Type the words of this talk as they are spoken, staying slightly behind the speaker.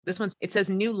This one's, it says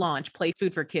new launch, play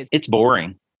food for kids. It's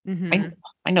boring. Mhm.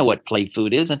 I know what play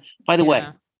food is. And by the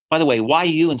way, why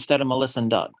you instead of Melissa and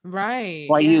Doug? Right.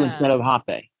 Why you instead of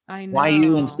Hoppe? I know. Why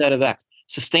you instead of X?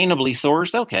 Sustainably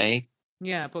sourced? Okay.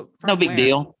 Yeah, but no big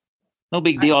deal. No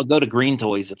big deal. I'll go to Green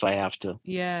Toys if I have to.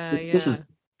 Yeah. This is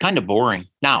kind of boring.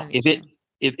 Now,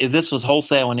 if this was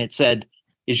wholesale and it said,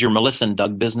 "Is your Melissa and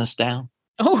Doug business down?"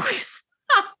 Oh,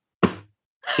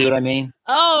 see what I mean?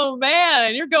 Oh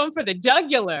man, you're going for the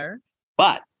jugular.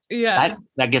 But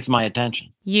that gets my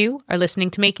attention. You are listening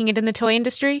to Making It in the Toy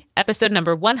Industry, episode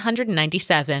number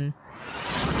 197.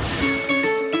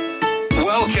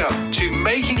 Welcome to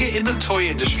Making It in the Toy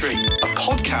Industry, a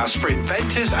podcast for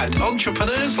inventors and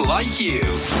entrepreneurs like you.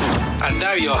 And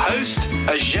now your host,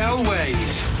 Azhelle Wade.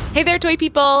 Hey there, toy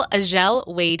people. Azhelle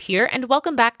Wade here, and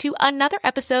welcome back to another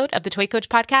episode of the Toy Coach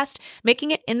Podcast,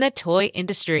 Making It in the Toy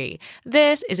Industry.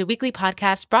 This is a weekly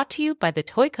podcast brought to you by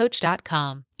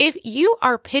thetoycoach.com. If you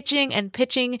are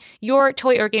pitching your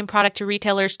toy or game product to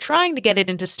retailers, trying to get it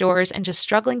into stores and just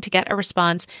struggling to get a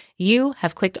response, you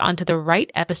have clicked onto the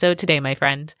right episode today, my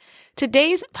friend.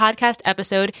 Today's podcast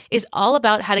episode is all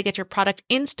about how to get your product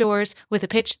in stores with a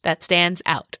pitch that stands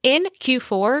out. In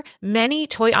Q4, many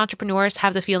toy entrepreneurs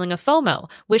have the feeling of FOMO,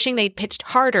 wishing they'd pitched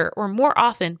harder or more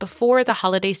often before the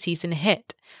holiday season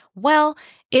hit. Well,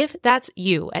 if that's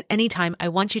you at any time, I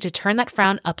want you to turn that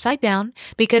frown upside down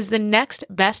because the next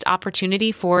best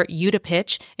opportunity for you to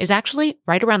pitch is actually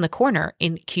right around the corner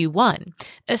in Q1,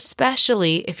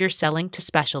 especially if you're selling to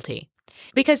specialty.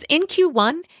 Because in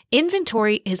Q1,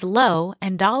 inventory is low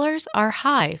and dollars are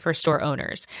high for store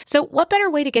owners. So what better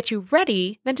way to get you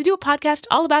ready than to do a podcast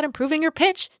all about improving your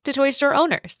pitch to toy store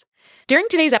owners? During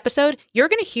today's episode, you're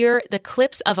going to hear the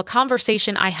clips of a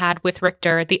conversation I had with Rick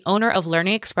Derr, the owner of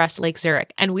Learning Express Lake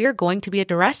Zurich, and we are going to be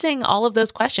addressing all of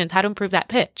those questions, how to improve that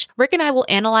pitch. Rick and I will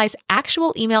analyze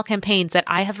actual email campaigns that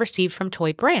I have received from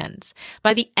toy brands.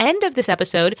 By the end of this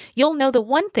episode, you'll know the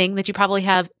one thing that you probably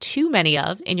have too many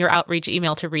of in your outreach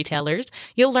email to retailers.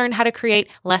 You'll learn how to create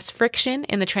less friction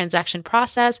in the transaction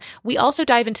process. We also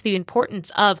dive into the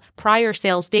importance of prior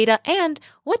sales data and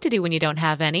what to do when you don't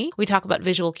have any. We talk about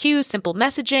visual cues, simple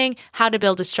messaging, how to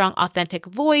build a strong, authentic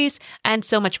voice, and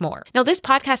so much more. Now, this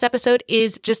podcast episode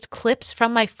is just clips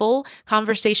from my full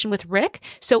conversation with Rick.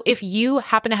 So if you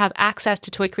happen to have access to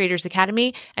Toy Creators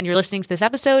Academy and you're listening to this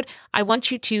episode, I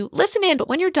want you to listen in, but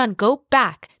when you're done, go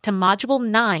back to Module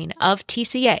 9 of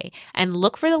TCA and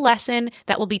look for the lesson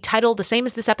that will be titled the same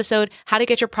as this episode, How to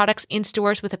Get Your Products in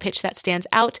Stores with a Pitch That Stands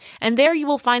Out. And there you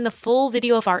will find the full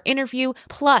video of our interview,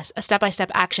 plus a step-by-step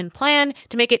action plan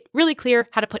to make it really clear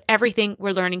how to put everything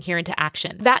we're learning here into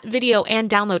action. That video and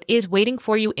download is waiting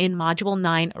for you in Module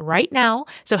 9 right now.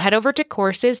 So head over to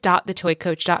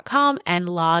courses.thetoycoach.com and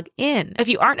log in. If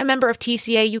you aren't a member of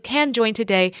TCA, you can join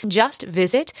today. Just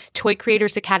visit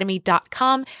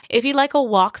toycreatorsacademy.com. If you'd like a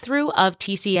walkthrough of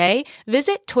TCA,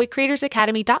 visit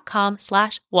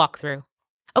toycreatorsacademy.com/walkthrough.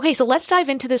 Okay, so let's dive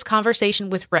into this conversation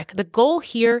with Rick. The goal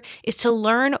here is to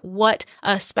learn what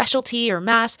a specialty or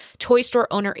mass toy store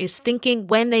owner is thinking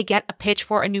when they get a pitch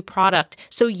for a new product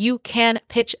so you can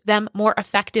pitch them more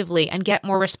effectively and get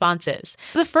more responses.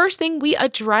 The first thing we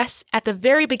address at the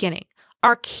very beginning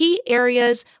are key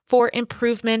areas for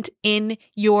improvement in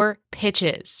your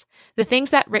pitches. The things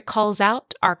that Rick calls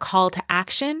out are call to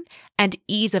action and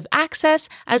ease of access,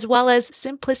 as well as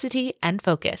simplicity and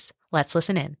focus. Let's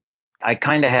listen in. I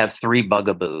kind of have three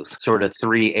bugaboos, sort of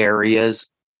three areas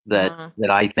that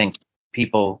I think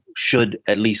people should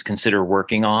at least consider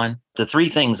working on. The three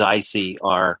things I see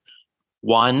are,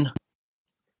 one,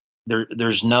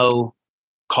 there's no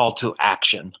call to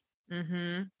action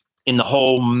in the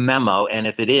whole memo. And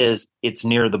if it is, it's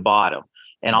near the bottom.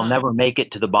 And I'll never make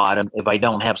it to the bottom if I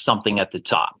don't have something at the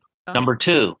top. Number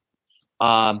two,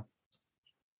 I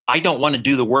don't want to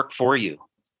do the work for you.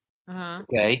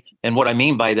 Okay. And what I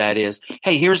mean by that is,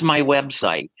 hey, here's my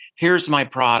website. Here's my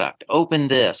product. Open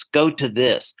this. Go to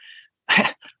this.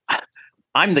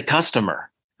 I'm the customer.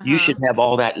 You should have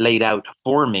all that laid out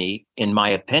for me, in my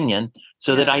opinion,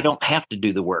 so that I don't have to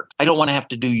do the work. I don't want to have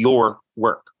to do your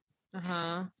work.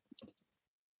 And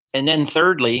then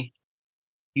thirdly,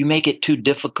 you make it too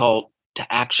difficult to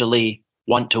actually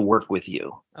want to work with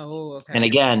you. Oh, okay. And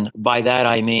again, by that,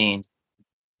 I mean,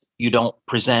 you don't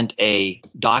present a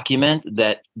document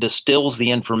that distills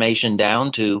the information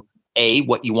down to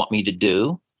what you want me to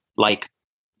do, like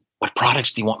what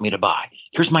products do you want me to buy?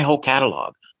 Here's my whole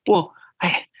catalog. Well,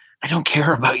 I don't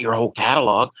care about your whole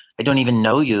catalog. I don't even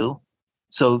know you.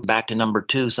 So back to number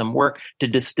two, some work to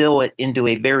distill it into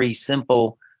a very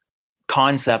simple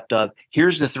concept of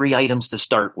here's the 3 items to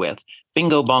start with.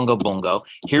 Bingo, bongo, bongo.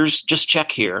 Here's just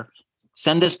check here,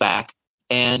 send this back,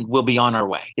 and we'll be on our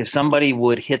way. If somebody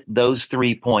would hit those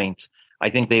 3 points, I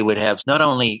think they would have not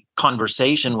only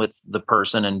conversation with the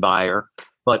person and buyer,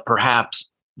 but perhaps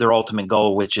their ultimate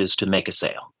goal, which is to make a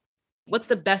sale. What's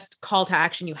the best call to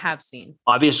action you have seen?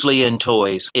 Obviously, in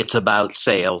toys, it's about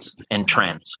sales and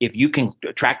trends. If you can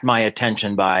attract my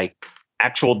attention by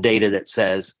actual data that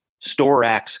says store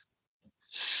X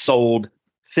sold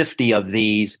 50 of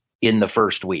these in the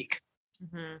first week,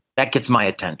 that gets my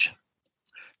attention.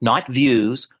 Not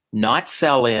views, not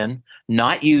sell-in,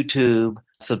 not YouTube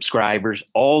subscribers,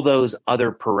 all those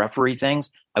other periphery things.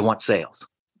 I want sales.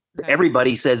 Okay.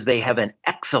 Everybody says they have an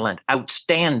excellent,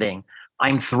 outstanding,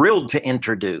 I'm thrilled to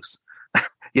introduce,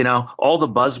 all the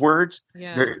buzzwords.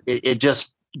 Yeah. It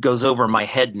just goes over my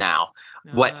head now.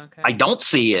 What I don't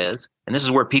see is, and this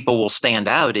is where people will stand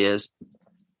out, is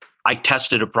I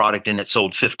tested a product and it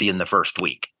sold 50 in the first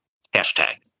week.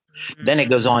 Hashtag. Then it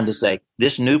goes on to say,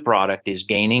 this new product is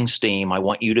gaining steam. I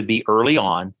want you to be early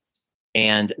on.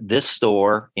 And this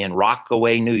store in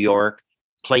Rockaway, New York,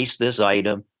 placed this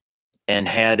item and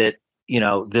had it,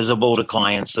 visible to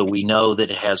clients so we know that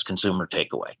it has consumer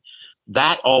takeaway.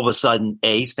 That all of a sudden,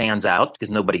 A, stands out because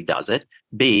nobody does it.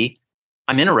 B,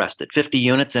 I'm interested. 50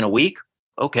 units in a week?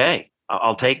 Okay,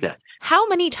 I'll take that. How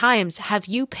many times have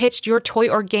you pitched your toy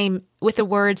or game with the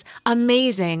words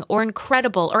amazing or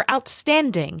incredible or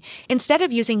outstanding instead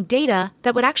of using data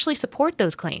that would actually support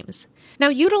those claims? Now,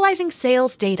 utilizing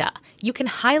sales data, you can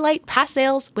highlight past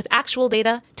sales with actual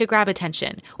data to grab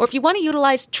attention. Or if you want to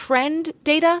utilize trend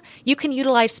data, you can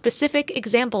utilize specific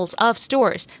examples of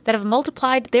stores that have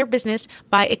multiplied their business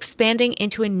by expanding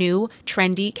into a new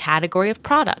trendy category of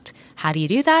product. How do you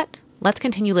do that? Let's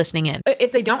continue listening in.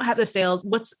 If they don't have the sales,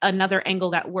 what's another angle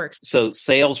that works? So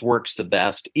sales works the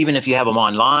best, even if you have them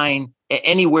online,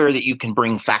 anywhere that you can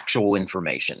bring factual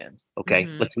information in. Okay,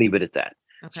 let's leave it at that.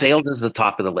 Okay. Sales is the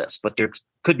top of the list, but there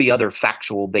could be other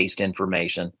factual-based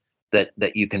information that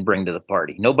you can bring to the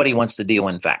party. Nobody wants to deal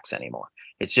in facts anymore.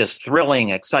 It's just thrilling,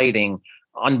 exciting,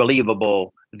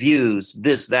 unbelievable views,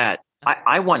 this, that.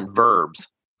 I want verbs.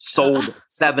 Sold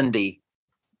 70.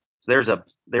 There's a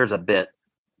bit.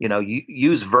 You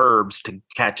use verbs to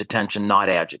catch attention, not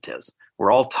adjectives.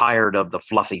 We're all tired of the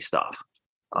fluffy stuff.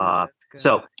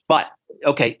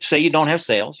 Say you don't have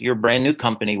sales, you're a brand new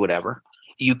company, whatever.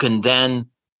 You can then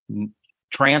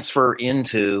transfer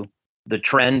into the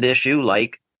trend issue,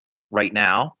 like right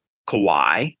now,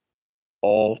 kawaii.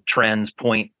 All trends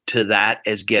point to that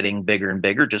as getting bigger and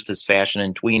bigger, just as fashion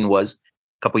and tween was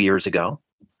a couple years ago.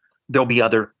 There'll be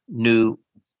other new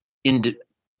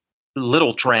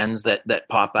little trends that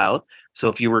pop out. So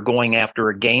if you were going after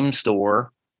a game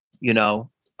store,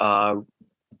 I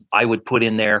would put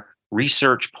in there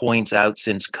research points out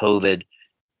since COVID,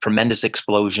 tremendous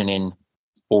explosion in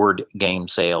board game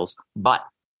sales, but,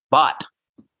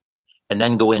 and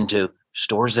then go into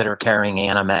stores that are carrying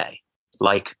anime,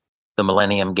 like the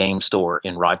Millennium Game Store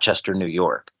in Rochester, New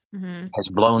York, has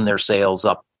blown their sales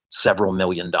up several $1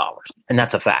 million. And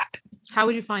that's a fact. How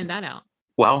would you find that out?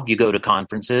 Well, you go to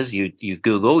conferences, you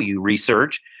Google, you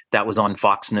research. That was on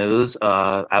Fox News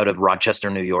out of Rochester,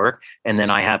 New York. And then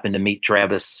I happened to meet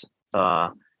Travis,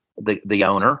 the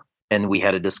owner, and we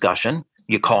had a discussion.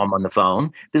 You call him on the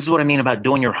phone. This is what I mean about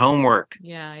doing your homework.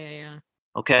 Yeah.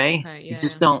 Okay? You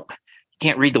just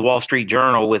can't read the Wall Street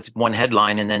Journal with one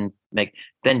headline and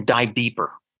then dive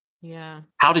deeper. Yeah.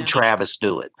 How did Travis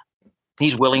do it?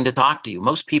 He's willing to talk to you.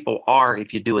 Most people are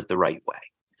if you do it the right way.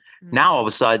 Now, all of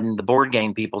a sudden, the board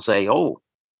game people say, oh,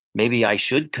 maybe I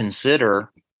should consider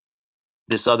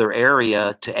this other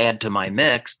area to add to my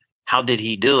mix. How did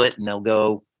he do it? And they'll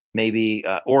go maybe,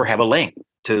 or have a link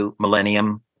to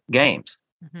Millennium Games.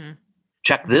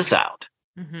 Check this out.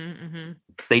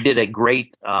 They did a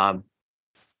great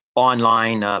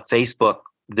online Facebook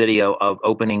video of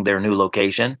opening their new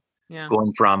location,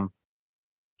 going from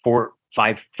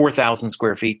 4,000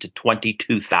 square feet to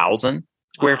 22,000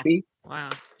 square feet.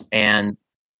 Wow. And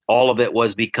all of it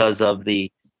was because of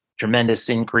the tremendous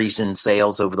increase in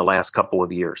sales over the last couple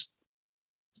of years.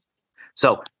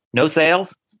 So no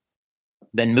sales,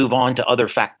 then move on to other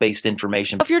fact-based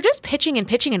information. If you're just pitching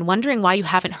and wondering why you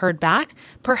haven't heard back,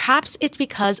 perhaps it's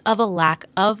because of a lack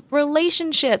of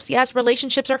relationships. Yes,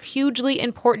 relationships are hugely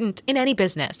important in any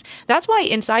business. That's why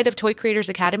inside of Toy Creators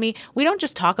Academy, we don't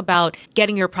just talk about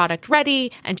getting your product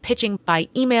ready and pitching by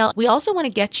email. We also want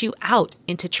to get you out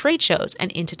into trade shows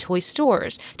and into toy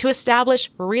stores to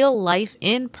establish real-life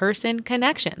in-person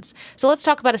connections. So let's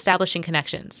talk about establishing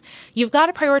connections. You've got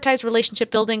to prioritize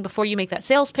relationship building before you make that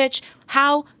sales pitch.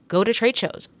 How? Go to trade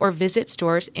shows or visit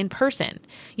stores in person.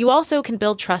 You also can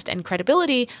build trust and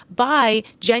credibility by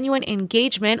genuine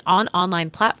engagement on online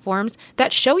platforms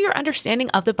that show your understanding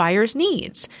of the buyer's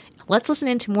needs. Let's listen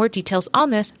into more details on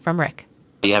this from Rick.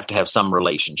 You have to have some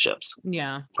relationships.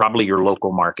 Yeah. Probably your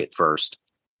local market first,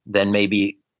 then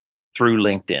maybe through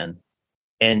LinkedIn.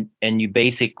 And you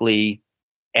basically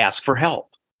ask for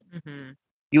help. Mm-hmm.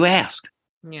 You ask.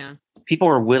 Yeah. People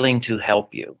are willing to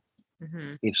help you.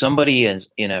 Mm-hmm. If somebody is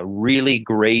in a really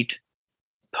great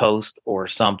post or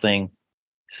something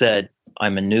said,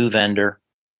 I'm a new vendor,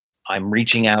 I'm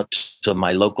reaching out to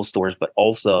my local stores, but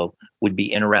also would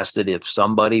be interested if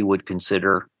somebody would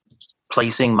consider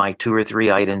placing my 2 or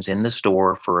 3 items in the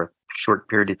store for a short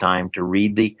period of time to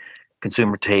read the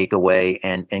consumer takeaway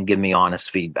and give me honest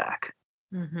feedback.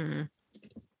 Mm-hmm.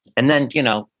 And then,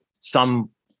 some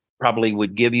probably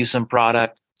would give you some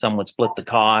product, some would split the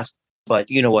cost,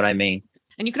 but you know what I mean.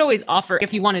 And you could always offer,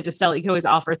 if you wanted to sell it, you could always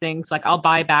offer things like, I'll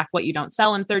buy back what you don't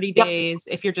sell in 30 days.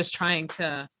 If you're just trying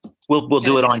to. We'll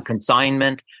do it on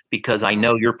consignment because I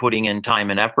know you're putting in time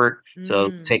and effort.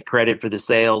 So take credit for the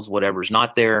sales, whatever's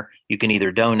not there. You can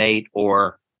either donate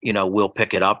or, we'll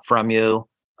pick it up from you.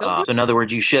 So in other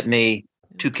words, you ship me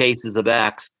 2 cases of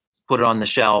X, put it on the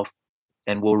shelf,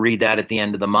 and we'll read that at the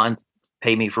end of the month.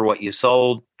 Pay me for what you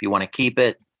sold. If you want to keep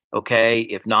it, okay.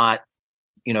 If not,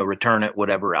 return it,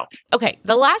 whatever else. Okay,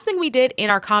 the last thing we did in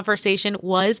our conversation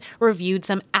was reviewed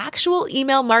some actual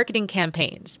email marketing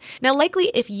campaigns. Now,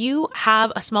 likely if you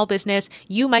have a small business,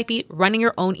 you might be running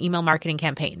your own email marketing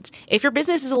campaigns. If your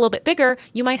business is a little bit bigger,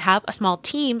 you might have a small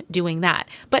team doing that.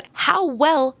 But how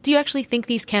well do you actually think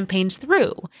these campaigns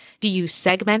through? Do you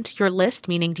segment your list,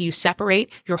 meaning do you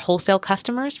separate your wholesale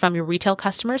customers from your retail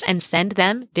customers and send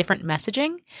them different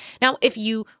messaging? Now, if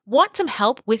you want some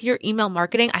help with your email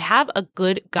marketing, I have a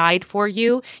good guide for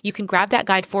you. You can grab that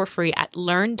guide for free at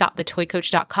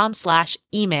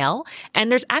learn.thetoycoach.com/email.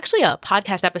 And there's actually a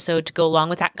podcast episode to go along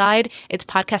with that guide. It's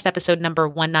podcast episode number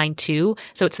 192.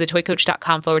 So it's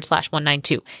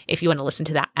thetoycoach.com/192 if you want to listen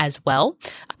to that as well.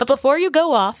 But before you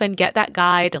go off and get that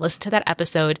guide and listen to that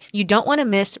episode, you don't want to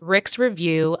miss Rick's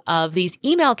review of these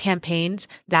email campaigns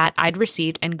that I'd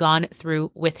received and gone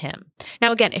through with him.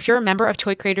 Now, again, if you're a member of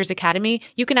Toy Creators Academy,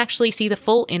 you can actually see the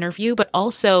full interview, but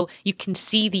also you can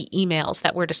see the emails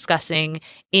that we're discussing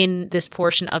in this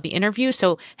portion of the interview.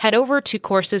 So head over to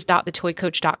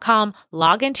courses.thetoycoach.com,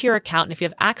 log into your account, and if you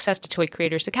have access to Toy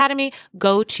Creators Academy,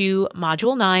 go to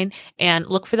Module 9 and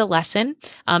look for the lesson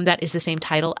that is the same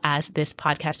title as this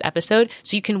podcast episode,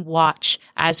 so you can watch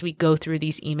as we go through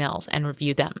these emails and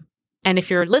review them. And if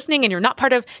you're listening and you're not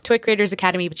part of Toy Creators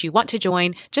Academy, but you want to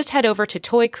join, just head over to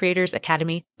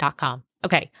toycreatorsacademy.com.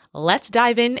 Okay, let's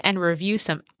dive in and review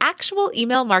some actual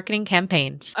email marketing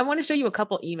campaigns. I want to show you a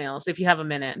couple emails if you have a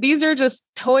minute. These are just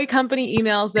toy company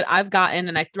emails that I've gotten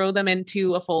and I throw them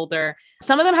into a folder.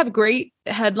 Some of them have great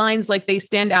headlines, like they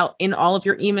stand out in all of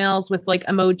your emails with like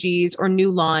emojis or new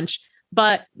launch,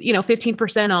 but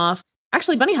 15% off.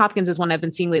 Actually, Bunny Hopkins is one I've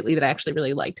been seeing lately that I actually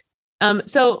really liked.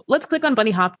 So let's click on Bunny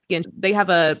Hopkins. They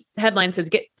have a headline that says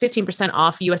get 15%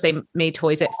 off USA made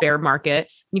toys at fair market.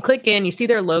 You click in, you see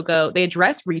their logo. They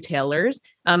address retailers,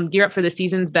 gear up for the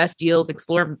season's best deals,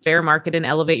 explore fair market and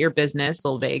elevate your business. A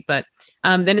little vague, but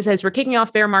then it says we're kicking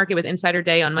off fair market with Insider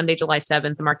Day on Monday, July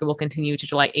 7th. The market will continue to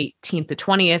July 18th to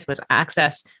 20th with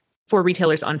access for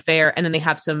retailers on fair. And then they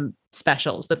have some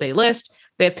specials that they list.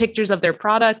 They have pictures of their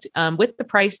product with the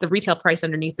price, the retail price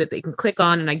underneath that they can click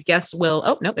on. And I guess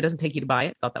oh, nope, it doesn't take you to buy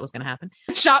it. Thought that was going to happen.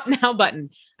 Shop now button,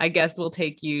 I guess, will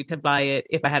take you to buy it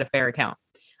if I had a fair account.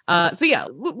 So yeah,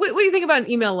 what do you think about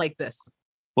an email like this?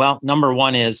 Well, number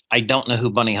one is I don't know who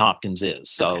Bunny Hopkins is.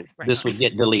 So Okay, right. This would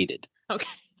get deleted. Okay.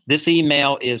 This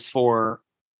email is for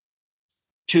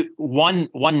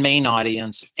one main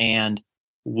audience and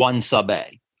one sub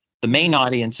A. The main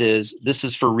audience this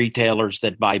is for retailers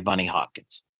that buy Bunny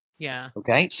Hopkins. Yeah.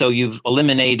 Okay. So you've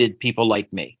eliminated people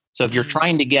like me. So if you're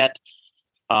trying to get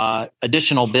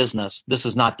additional business, this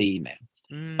is not the email.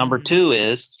 Number two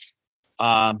is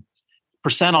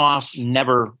percent offs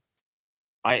never,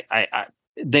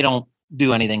 they don't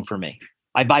do anything for me.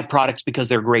 I buy products because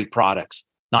they're great products,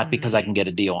 not because I can get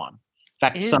a deal on. In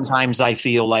fact, sometimes I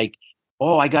feel like,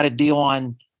 oh, I got a deal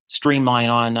on Streamline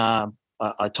on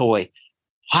a toy.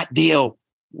 Hot deal.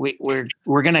 We're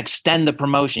going to extend the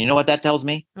promotion. You know what that tells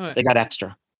me? What? They got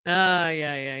extra.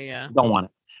 Yeah. Don't want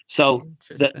it. So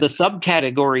the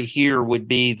subcategory here would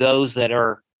be those that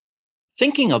are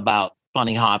thinking about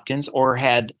Bunny Hopkins or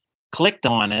had clicked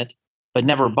on it but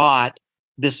never bought.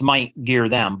 This might gear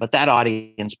them, but that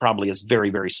audience probably is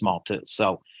very, very small too.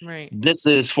 So right. This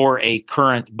is for a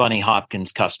current Bunny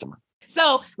Hopkins customer.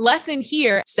 So lesson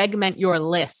here, segment your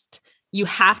list. You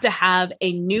have to have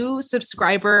a new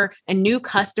subscriber, a new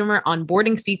customer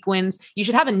onboarding sequence. You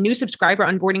should have a new subscriber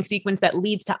onboarding sequence that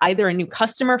leads to either a new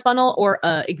customer funnel or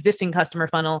a existing customer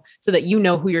funnel so that you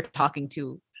know who you're talking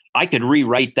to. I could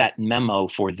rewrite that memo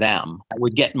for them. It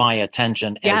would get my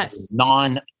attention as a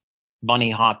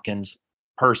non-Bunny Hopkins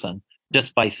person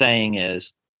just by saying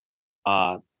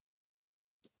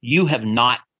you have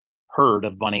not heard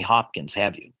of Bunny Hopkins,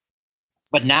 have you?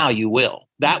 But now you will.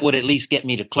 That would at least get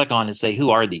me to click on and say,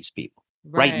 who are these people?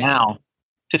 Right now,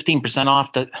 15% off.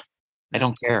 I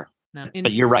don't care. No.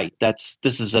 But you're right.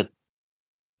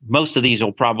 Most of these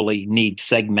will probably need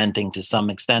segmenting to some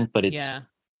extent, but it's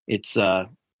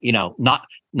you'd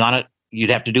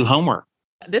have to do homework.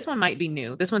 This one might be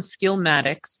new. This one's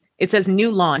Skillmatics. It says new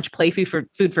launch, play food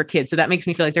for kids. So that makes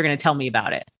me feel like they're going to tell me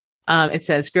about it. It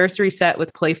says grocery set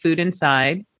with play food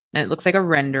inside. And it looks like a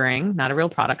rendering, not a real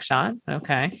product shot.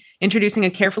 Okay. Introducing a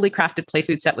carefully crafted play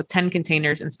food set with 10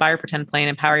 containers. Inspire, pretend, play, and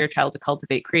empower your child to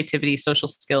cultivate creativity, social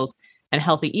skills, and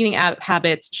healthy eating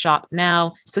habits. Shop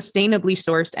now. Sustainably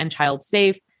sourced and child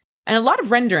safe. And a lot of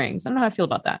renderings. I don't know how I feel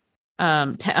about that.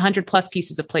 100 plus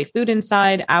pieces of play food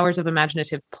inside. Hours of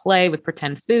imaginative play with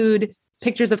pretend food.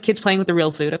 Pictures of kids playing with the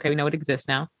real food. Okay, we know it exists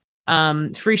now.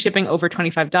 Free shipping over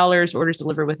 $25. Orders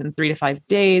delivered within 3 to 5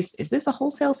 days. Is this a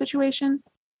wholesale situation?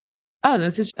 Oh,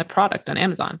 this is a product on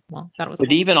Amazon. Well, that was.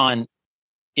 But even on,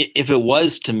 if it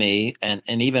was to me, and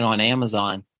even on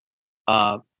Amazon,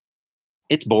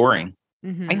 it's boring.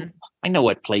 Mm-hmm. I know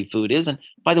what play food is, and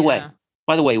by the way,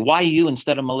 why you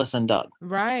instead of Melissa and Doug?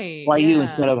 Right. Why you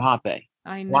instead of Hoppe?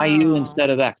 I know. Why you instead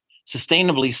of X?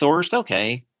 Sustainably sourced,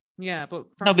 okay. Yeah, but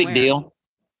no big deal.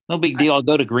 No big deal. I'll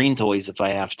go to Green Toys if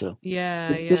I have to. Yeah,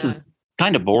 This is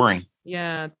kind of boring.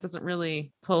 Yeah, it doesn't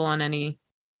really pull on any.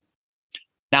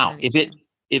 Now,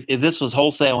 if this was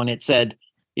wholesale and it said,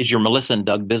 "Is your Melissa and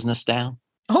Doug business down?"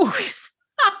 Oh,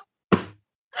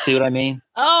 see what I mean?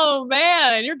 Oh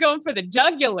man, you're going for the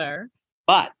jugular.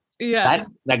 But yeah,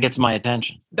 that gets my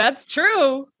attention. That's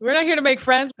true. We're not here to make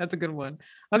friends. That's a good one.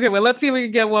 Okay, well, let's see if we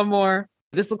can get one more.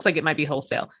 This looks like it might be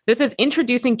wholesale. This is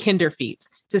introducing Kinderfeet,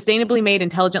 sustainably made,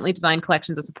 intelligently designed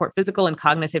collections that support physical and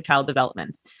cognitive child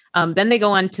developments. Then they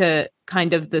go on to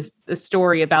kind of the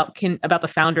story about the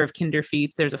founder of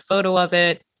Kinderfeet. There's a photo of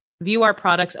it. View our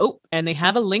products. Oh, and they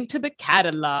have a link to the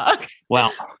catalog.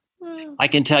 Well, I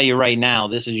can tell you right now,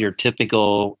 this is your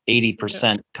typical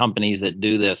 80% companies that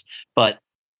do this. But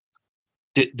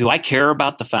do I care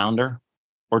about the founder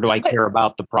or do I care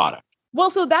about the product? Well,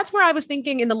 so that's where I was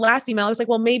thinking in the last email. I was like,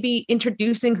 well, maybe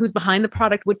introducing who's behind the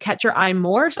product would catch your eye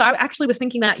more. So I actually was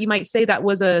thinking that you might say that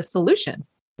was a solution.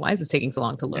 Why is this taking so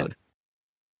long to load?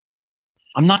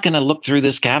 I'm not going to look through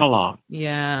this catalog.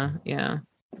 Yeah. I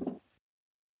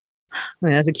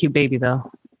mean, that's a cute baby,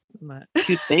 though.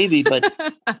 Cute baby, but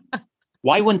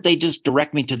why wouldn't they just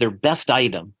direct me to their best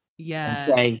item? Yes.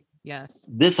 And say,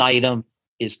 this item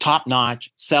is top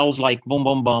notch, sells like boom,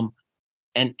 boom, boom.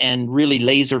 And really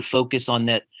laser focus on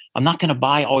that. I'm not going to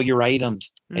buy all your items.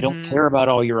 Mm-hmm. I don't care about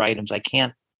all your items. I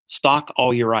can't stock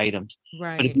all your items.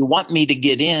 Right. But if you want me to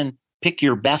get in, pick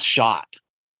your best shot.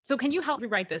 So can you help me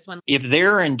write this one? If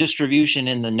they're in distribution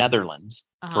in the Netherlands,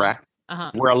 correct?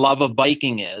 Where a love of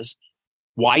biking is,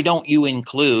 why don't you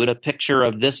include a picture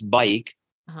of this bike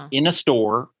in a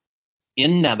store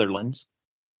in Netherlands,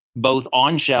 both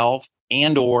on shelf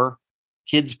and or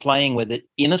kids playing with it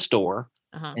in a store?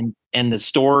 And the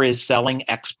store is selling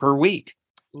X per week.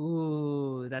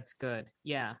 Ooh, that's good.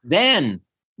 Yeah. Then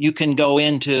you can go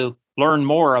into learn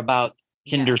more about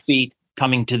Kinderfeet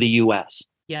coming to the US.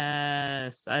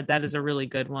 Yes, that is a really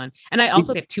good one. And I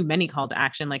also have too many call to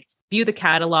action, like view the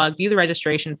catalog, view the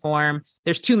registration form.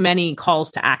 There's too many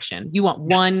calls to action. You want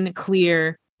one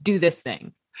clear, do this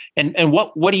thing. And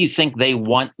what do you think they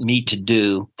want me to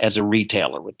do as a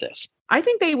retailer with this? I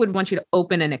think they would want you to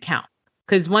open an account.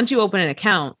 Because once you open an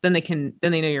account, then they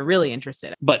know you're really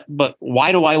interested. But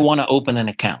why do I want to open an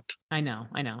account? I know.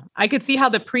 I could see how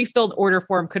the pre-filled order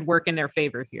form could work in their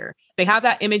favor here. They have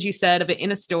that image you said of it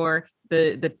in a store,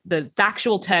 the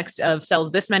factual text of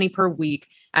sells this many per week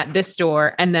at this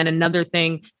store, and then another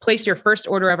thing, place your first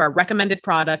order of our recommended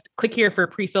product. Click here for a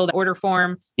pre-filled order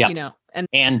form. Yeah,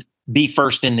 and be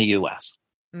first in the US.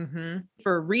 Mm-hmm.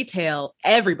 For retail,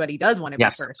 everybody does want to be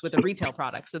first with a retail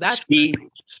product. So that's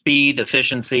speed,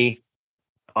 efficiency.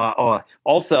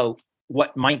 Also,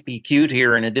 what might be cute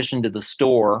here, in addition to the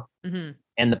store and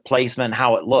the placement,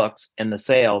 how it looks, and the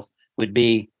sales, would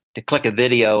be to click a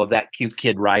video of that cute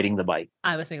kid riding the bike.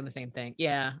 I was thinking the same thing.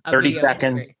 Yeah. 30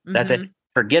 seconds. That's it.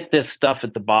 Forget this stuff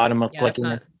at the bottom of clicking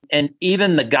it. And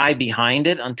even the guy behind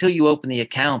it, until you open the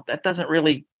account, that doesn't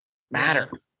really matter.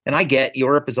 And I get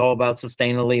Europe is all about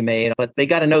sustainably made, but they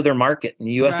got to know their market, and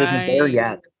the US isn't there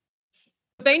yet.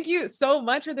 Thank you so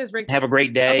much for this, Rick. Have a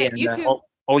great day. Okay, you too.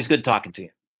 Always good talking to you.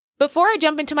 Before I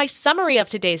jump into my summary of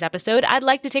today's episode, I'd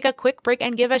like to take a quick break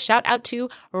and give a shout out to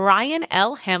Ryan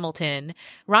L. Hamilton.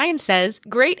 Ryan says,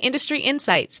 great industry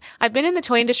insights. I've been in the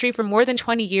toy industry for more than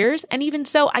 20 years, and even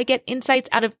so, I get insights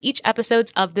out of each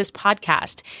episode of this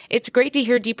podcast. It's great to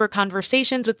hear deeper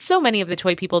conversations with so many of the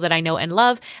toy people that I know and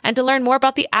love, and to learn more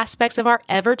about the aspects of our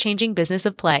ever-changing business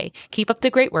of play. Keep up the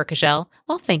great work, Ajel.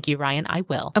 Well, thank you, Ryan. I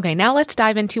will. Okay, now let's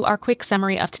dive into our quick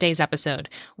summary of today's episode.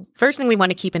 First thing we want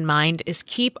to keep in mind is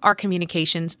keep our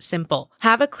communications simple.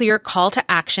 Have a clear call to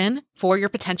action for your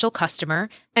potential customer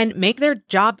and make their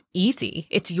job easy.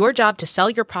 It's your job to sell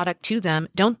your product to them.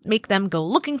 Don't make them go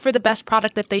looking for the best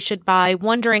product that they should buy,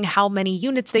 wondering how many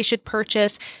units they should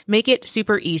purchase. Make it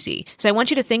super easy. So I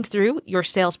want you to think through your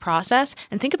sales process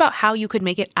and think about how you could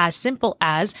make it as simple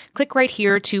as click right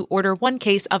here to order 1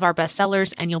 case of our best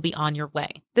sellers and you'll be on your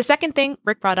way. The second thing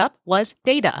Rick brought up was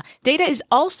data. Data is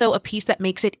also a piece that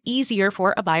makes it easier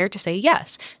for a buyer to say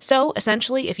yes. So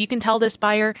essentially, if you can tell this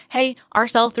buyer, hey, our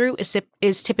sell-through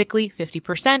is typically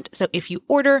 50%. So if you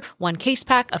order 1 case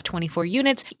pack of 24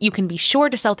 units, you can be sure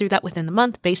to sell through that within the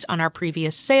month based on our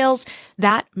previous sales.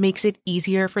 That makes it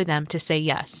easier for them to say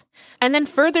yes. And then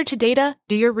further to data,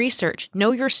 do your research,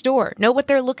 know your store, know what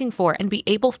they're looking for, and be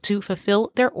able to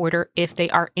fulfill their order if they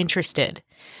are interested.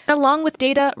 Along with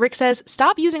data, Rick says,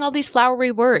 stop using all these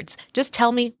flowery words. Just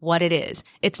tell me what it is.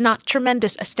 It's not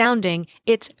tremendous, astounding.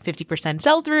 It's 50%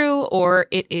 sell-through, or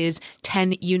it is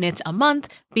 10 units a month.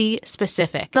 Be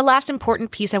specific. The last important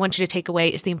piece I want you to take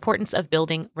away is the importance of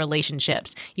building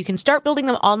relationships. You can start building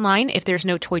them online if there's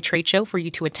no toy trade show for you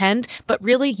to attend, but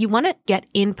really you want to get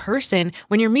in person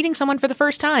when you're meeting someone for the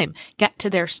first time. Get to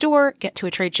their store, get to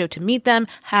a trade show to meet them,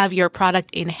 have your product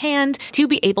in hand to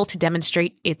be able to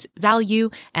demonstrate its value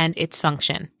and its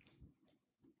function.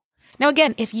 Now,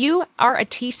 again, if you are a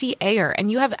TCAer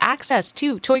and you have access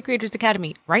to Toy Creators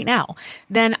Academy right now,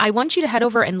 then I want you to head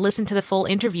over and listen to the full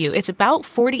interview. It's about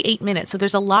 48 minutes, so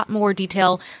there's a lot more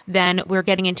detail than we're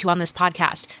getting into on this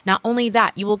podcast. Not only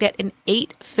that, you will get an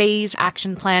 8-phase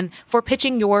action plan for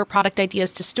pitching your product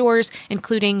ideas to stores,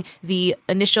 including the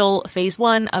initial phase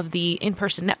 1 of the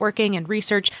in-person networking and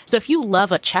research. So if you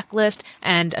love a checklist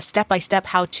and a step-by-step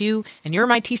how-to, and you're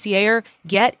my TCAer,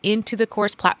 get into the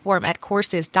course platform at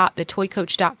courses.thetoycoach.com.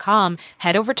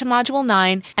 Head over to Module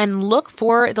 9 and look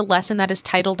for the lesson that is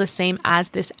titled the same as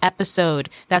this episode.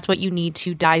 That's what you need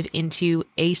to dive into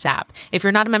ASAP. If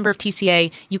you're not a member of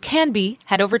TCA, you can be.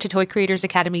 Head over to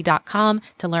toycreatorsacademy.com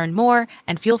to learn more,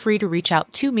 and feel free to reach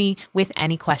out to me with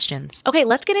any questions. Okay,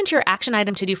 let's get into your action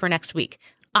item to do for next week.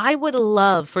 I would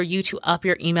love for you to up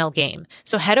your email game.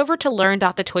 So head over to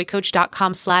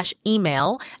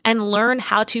learn.thetoycoach.com/email and learn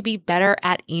how to be better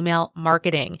at email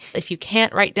marketing. If you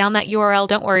can't write down that URL,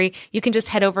 don't worry. You can just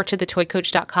head over to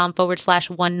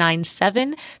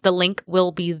thetoycoach.com/197. The link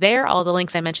will be there. All the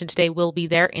links I mentioned today will be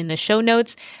there in the show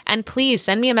notes. And please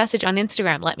send me a message on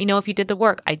Instagram. Let me know if you did the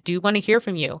work. I do want to hear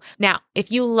from you. Now,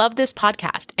 if you love this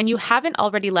podcast and you haven't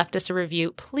already left us a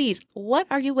review, please, what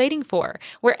are you waiting for?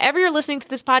 Wherever you're listening to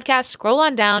this podcast, scroll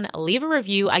on down, leave a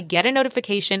review. I get a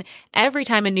notification every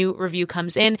time a new review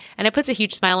comes in, and it puts a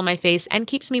huge smile on my face and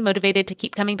keeps me motivated to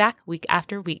keep coming back week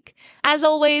after week. As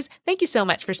always, thank you so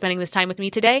much for spending this time with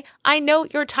me today. I know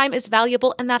your time is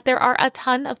valuable and that there are a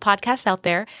ton of podcasts out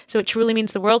there, so it truly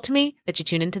means the world to me that you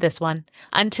tune into this one.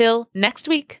 Until next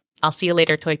week, I'll see you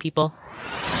later, toy people.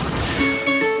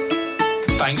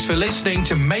 Thanks for listening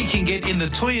to Making It in the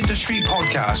Toy Industry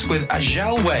podcast with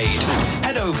Ajel Wade.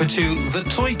 Head over to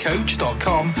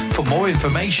thetoycoach.com for more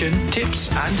information,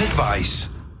 tips, and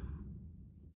advice.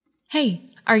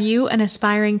 Hey, are you an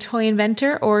aspiring toy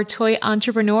inventor or toy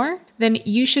entrepreneur? Then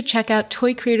you should check out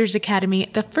Toy Creators Academy,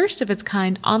 the first of its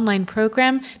kind online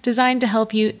program designed to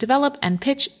help you develop and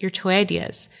pitch your toy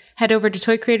ideas. Head over to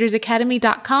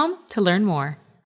toycreatorsacademy.com to learn more.